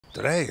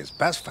Today, his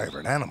best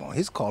favorite animal,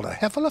 he's called a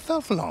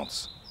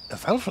Elephephelphelant.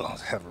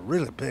 Elephephelants have a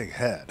really big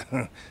head.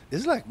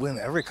 It's like win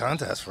every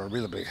contest for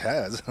really big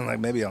heads, like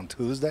maybe on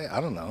Tuesday,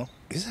 I don't know.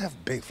 These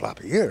have big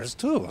floppy ears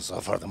too, so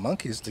for the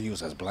monkeys to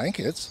use as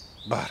blankets.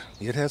 But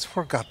it has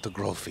forgot to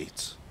grow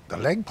feet. The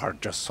leg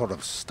part just sort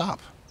of stop.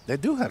 They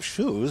do have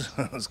shoes,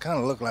 it's kind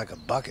of look like a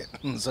bucket,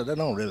 so they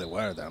don't really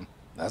wear them.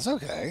 That's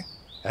okay.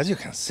 As you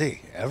can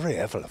see, every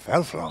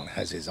Elephephelphelant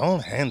has his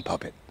own hand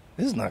puppet.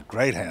 This is not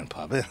great hand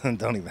puppet,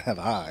 don't even have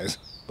eyes.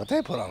 But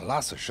they put on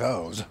lots of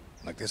shows.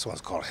 Like this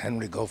one's called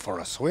Henry Go for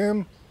a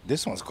Swim.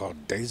 This one's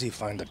called Daisy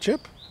Find a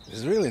Chip.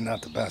 It's really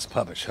not the best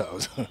puppet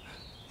shows.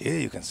 Here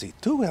you can see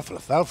two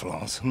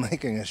Elephephelphelants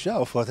making a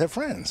show for their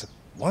friends.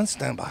 One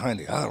stand behind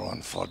the other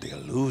one for the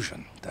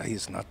illusion that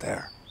he's not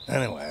there.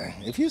 Anyway,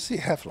 if you see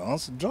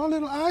Heffalons, draw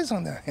little eyes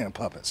on their hand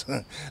puppets.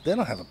 They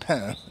don't have a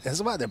pen. It's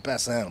about their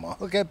best animal.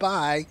 Okay,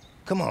 bye.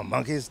 Come on,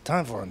 monkeys.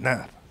 Time for a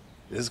nap.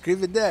 This is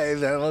Creepy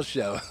Dave Animal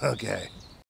Show. Okay.